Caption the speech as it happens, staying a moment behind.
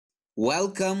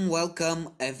Welcome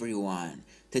everyone.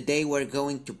 Today we're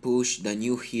going to push the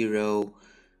new hero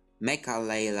Mecha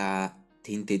Layla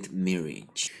Tinted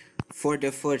Mirage. For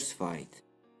the first fight,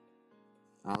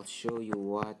 I'll show you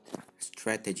what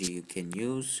strategy you can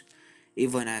use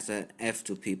even as an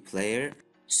F2P player.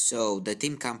 So the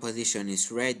team composition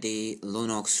is ready,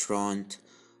 Lunox front,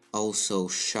 also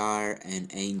Char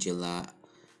and Angela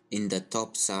in the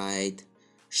top side,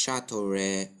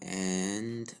 Chateauret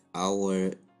and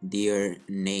our dear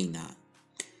Nena.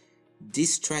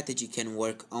 This strategy can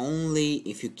work only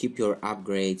if you keep your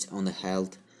upgrades on the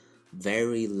health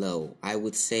very low. I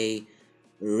would say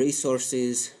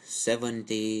resources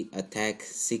 70, attack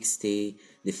 60,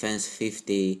 defense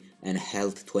 50 and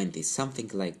health 20,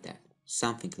 something like that.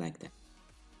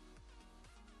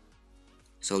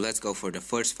 So let's go for the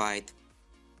first fight.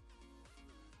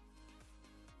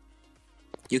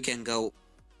 You can go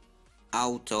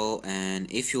auto,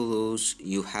 and if you lose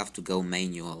you have to go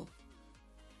manual.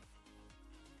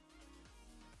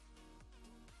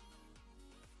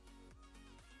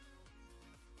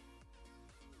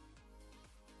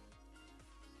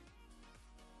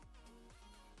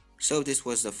 So this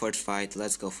was the first fight,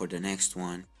 let's go for the next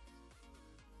one.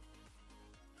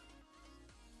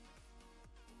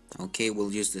 Okay,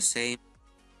 we'll use the same.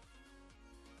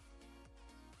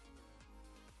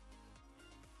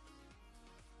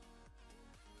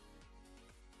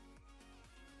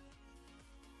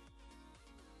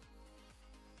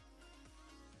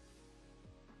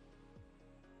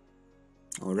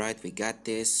 Alright, we got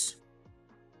this.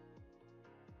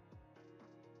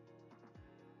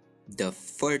 The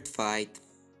third fight,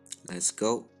 let's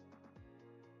go.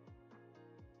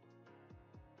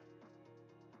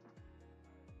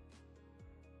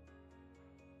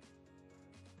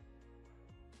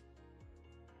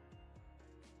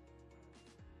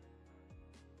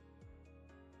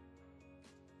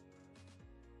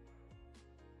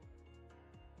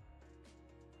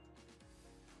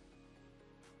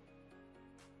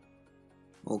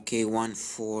 Okay,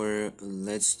 1-4,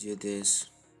 let's do this.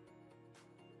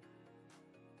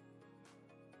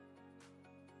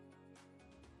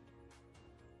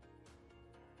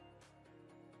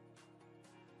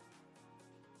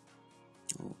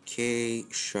 Okay,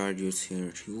 Chardius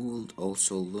here healed,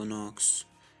 also Lunox.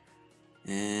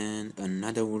 And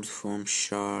another wood from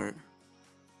Char.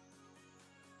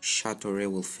 Chateauret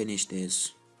will finish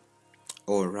this.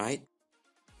 Alright.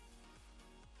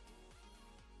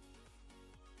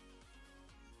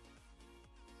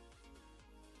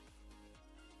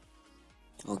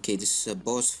 Okay, this is a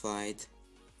boss fight.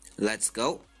 Let's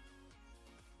go.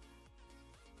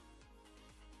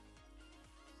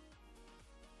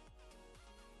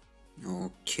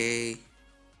 Okay,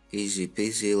 easy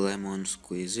peasy lemon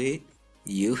squeezy.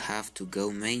 You have to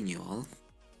go manual.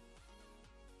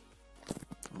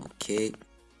 Okay.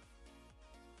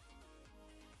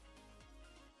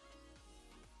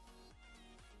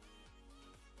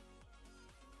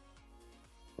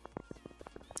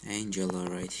 Angela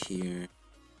right here.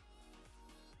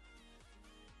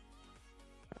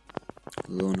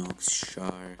 Lunox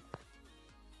Char.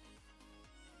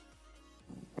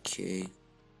 Okay.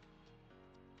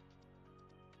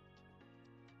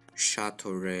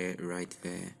 Chateauret right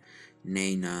there.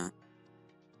 Nena.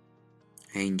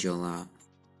 Angela.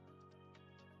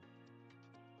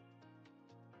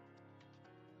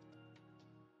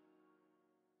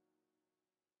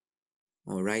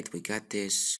 Alright, we got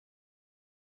this.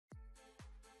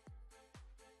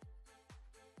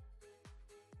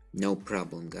 No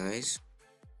problem, guys.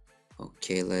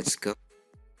 Okay, let's go.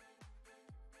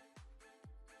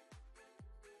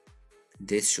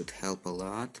 This should help a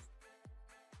lot.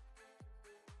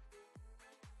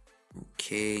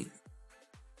 Okay.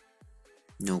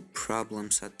 No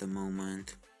problems at the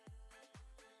moment.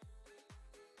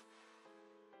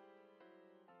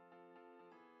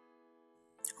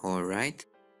 Alright.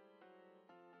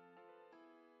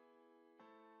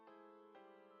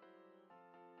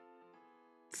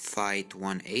 Fight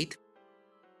 1-8.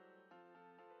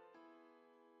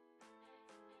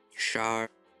 Char.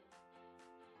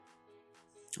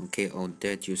 Okay,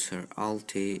 Odette used her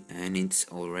ulti and it's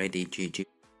already GG.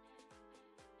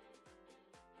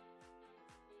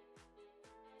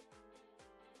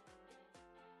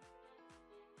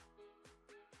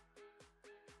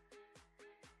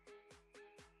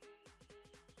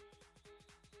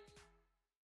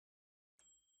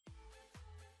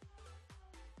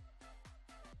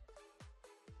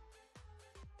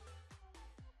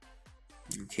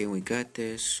 Okay, we got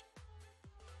this.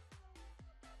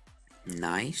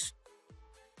 Nice.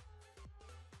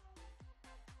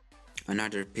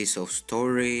 Another piece of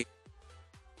story.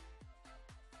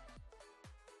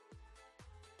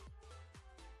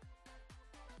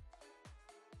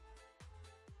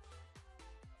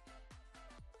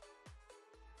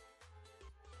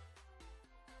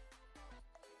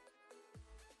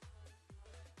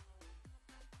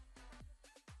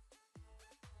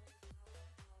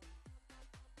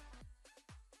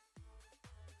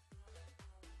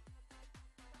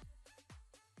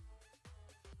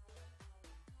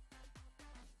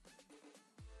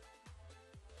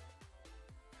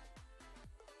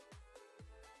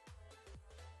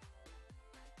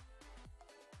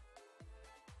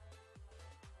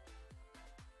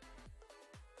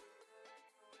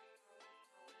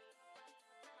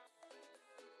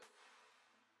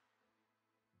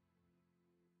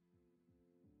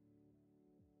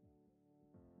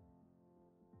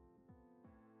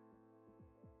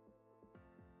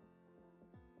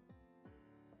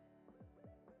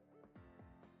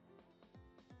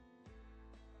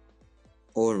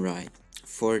 Alright,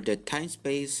 for the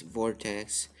time-space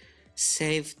vortex,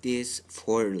 save this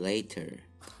for later.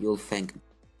 You'll thank me.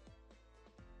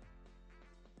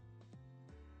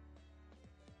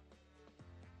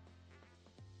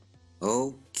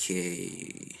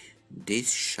 Okay,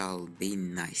 this shall be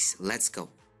nice. Let's go.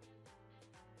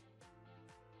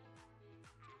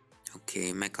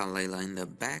 Okay, Mecha Layla in the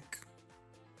back.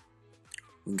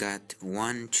 We got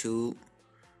 1, 2,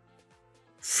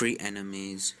 3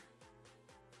 enemies.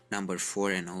 Number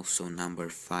 4 and also number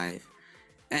 5.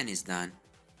 And it's done.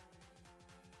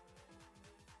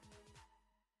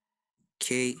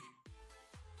 Okay.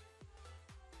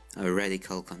 A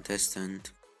radical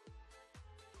contestant.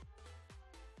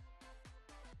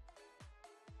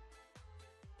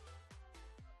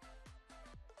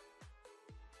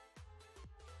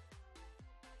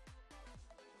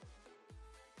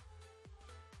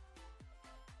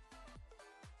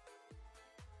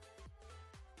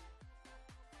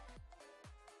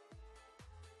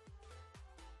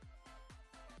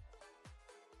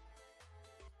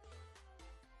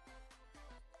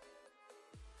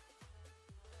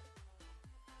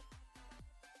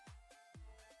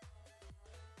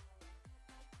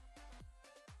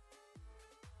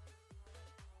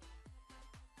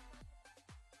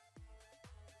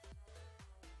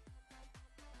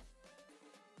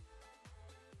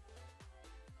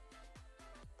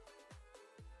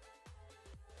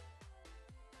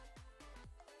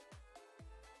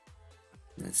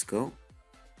 Let's go.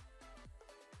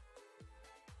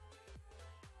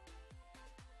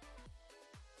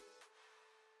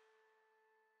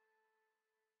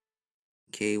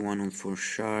 Okay, 1 for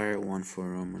Char, 1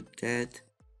 for Armored Dead.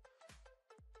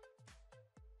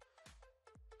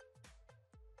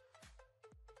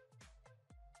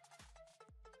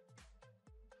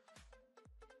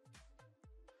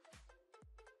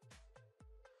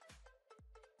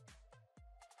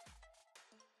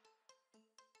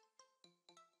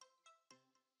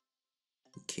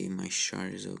 Okay, my Char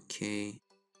is okay.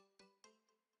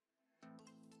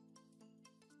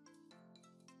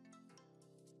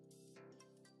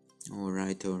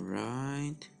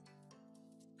 Alright.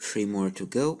 3 more to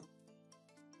go.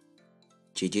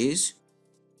 GG's.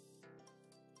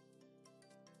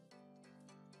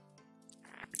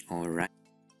 Alright.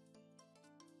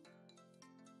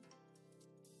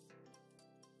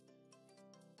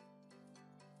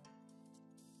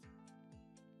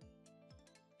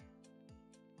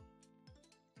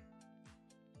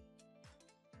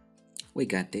 We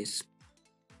got this.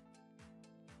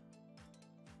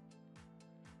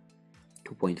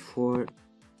 2.4.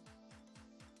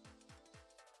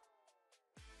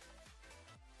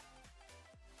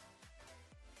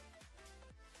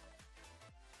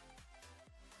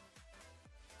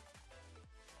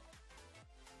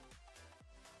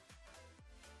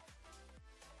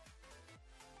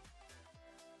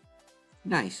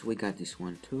 Nice, we got this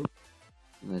one too.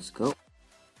 Let's go.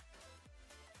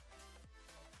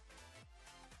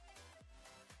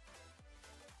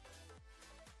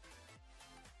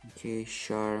 Okay,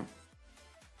 Char.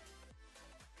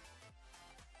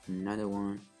 Another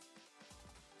one.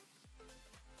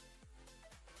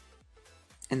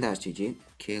 And that's GG.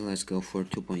 Okay, let's go for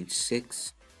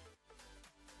 2.6.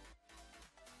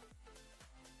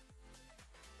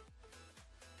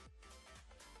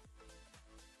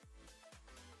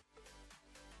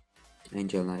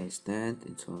 Angela is dead,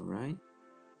 it's alright.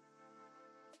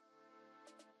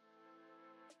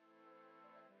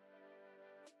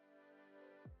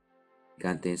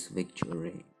 Got this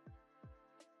victory.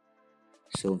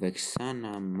 So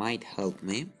Vexana might help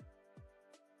me.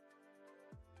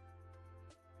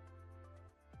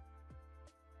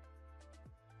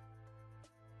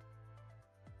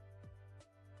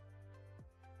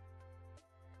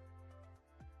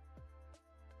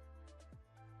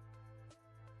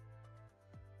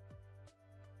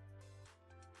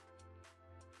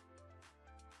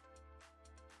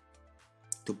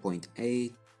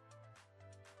 .8.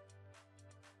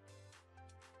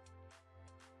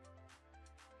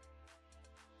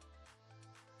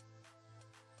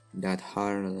 That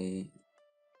Harley.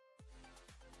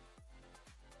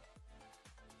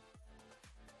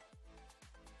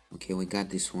 Okay, we got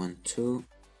this one too.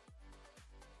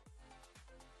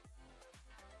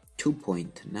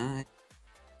 2.9.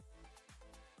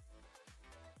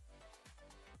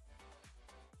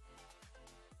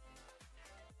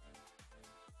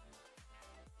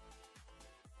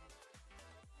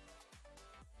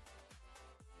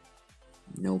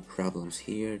 No problems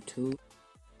here too.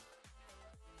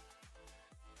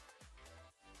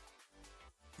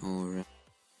 Alright.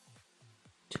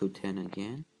 210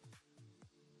 again.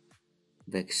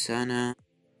 Vexana.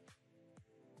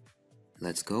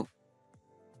 Let's go.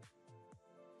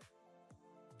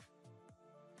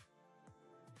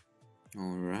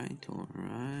 Alright,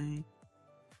 alright.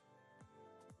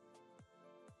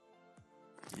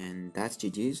 And that's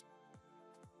GG's.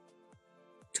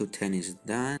 210 is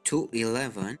done.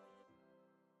 211.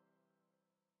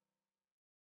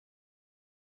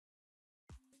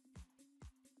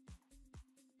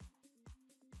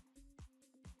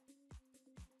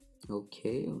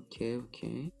 Okay, okay,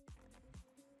 okay.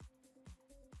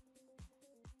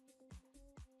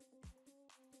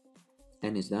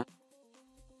 And is done.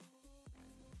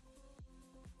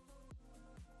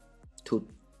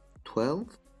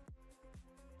 212.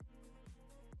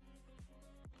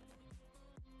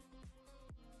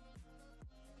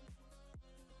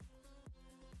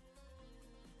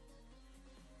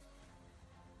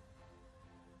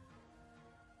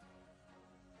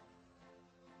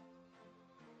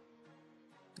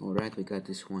 Alright, we got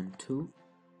this one too.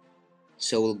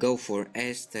 So we'll go for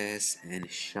Estes and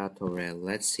Chateaureau.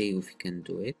 Let's see if we can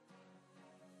do it.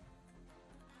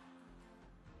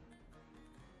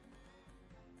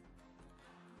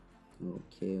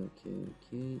 Okay, okay,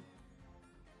 okay.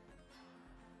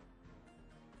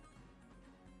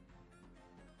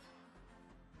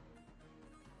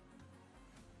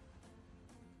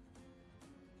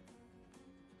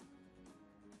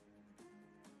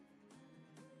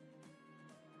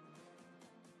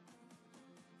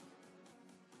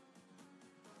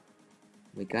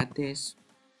 We got this.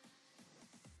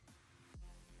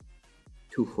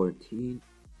 214.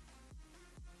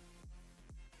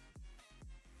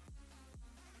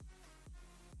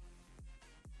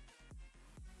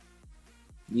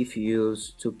 If you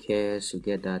use 2Ks, you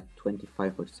get that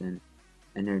 25%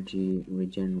 energy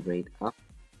regen rate up.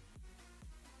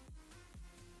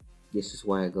 This is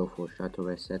why I go for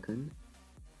Chateaureau second.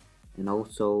 And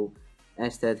also,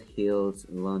 Estet heals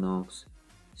Lunox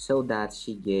so that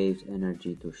she gives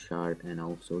energy to Shard and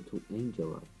also to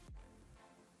Angela.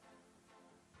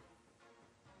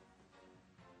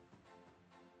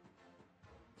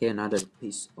 Okay, another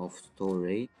piece of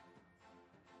story.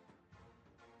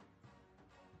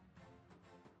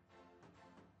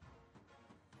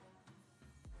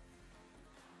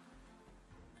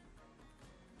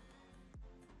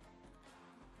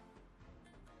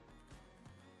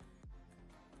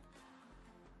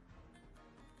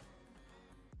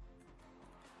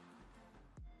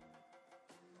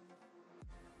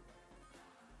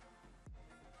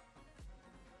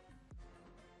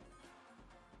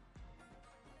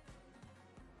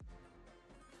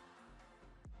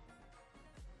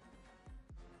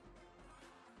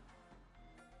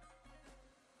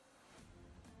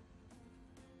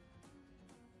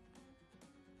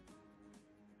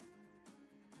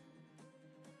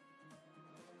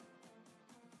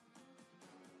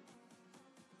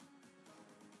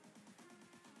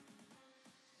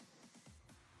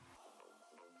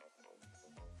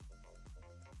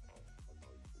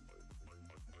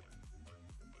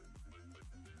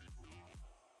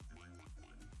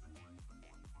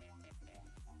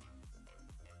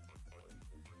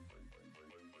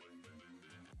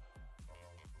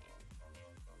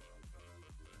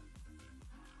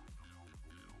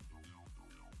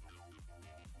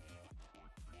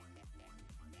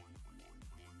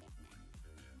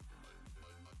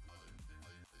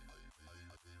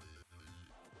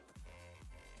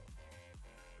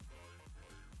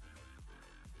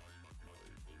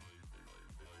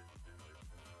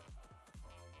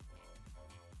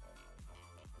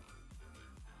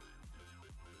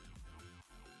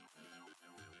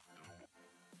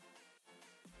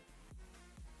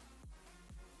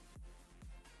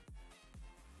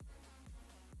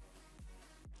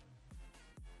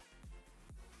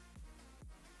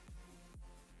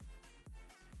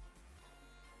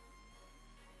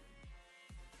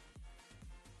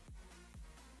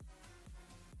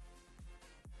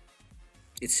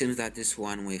 It seems that this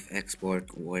one with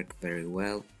export worked very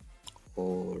well.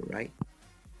 Alright.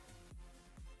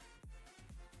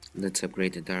 Let's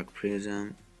upgrade the Dark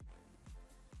Prism.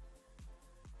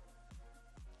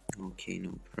 Okay,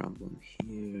 no problem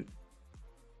here.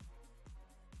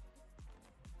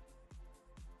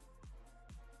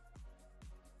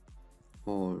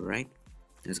 Alright,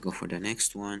 let's go for the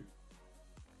next one.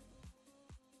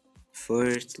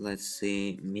 First, let's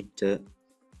see, meet the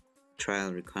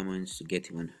trial requirements to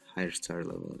get even higher star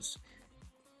levels.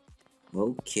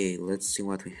 Okay, let's see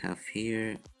what we have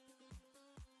here.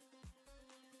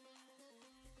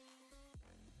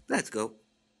 Let's go.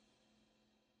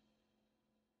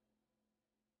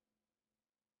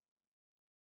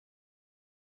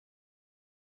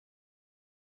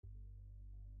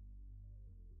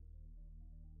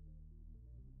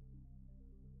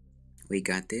 We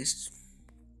got this.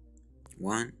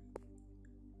 1,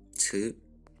 2,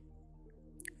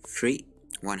 3,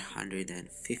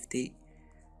 150.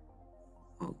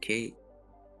 Okay.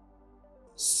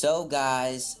 So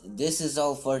guys, this is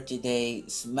all for today.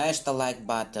 Smash the like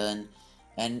button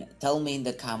and tell me in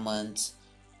the comments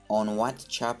on what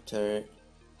chapter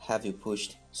have you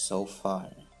pushed so far.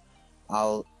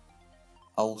 I'll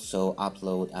also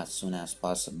upload as soon as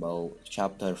possible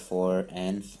chapter 4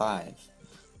 and 5.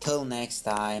 Till next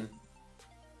time,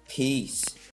 peace.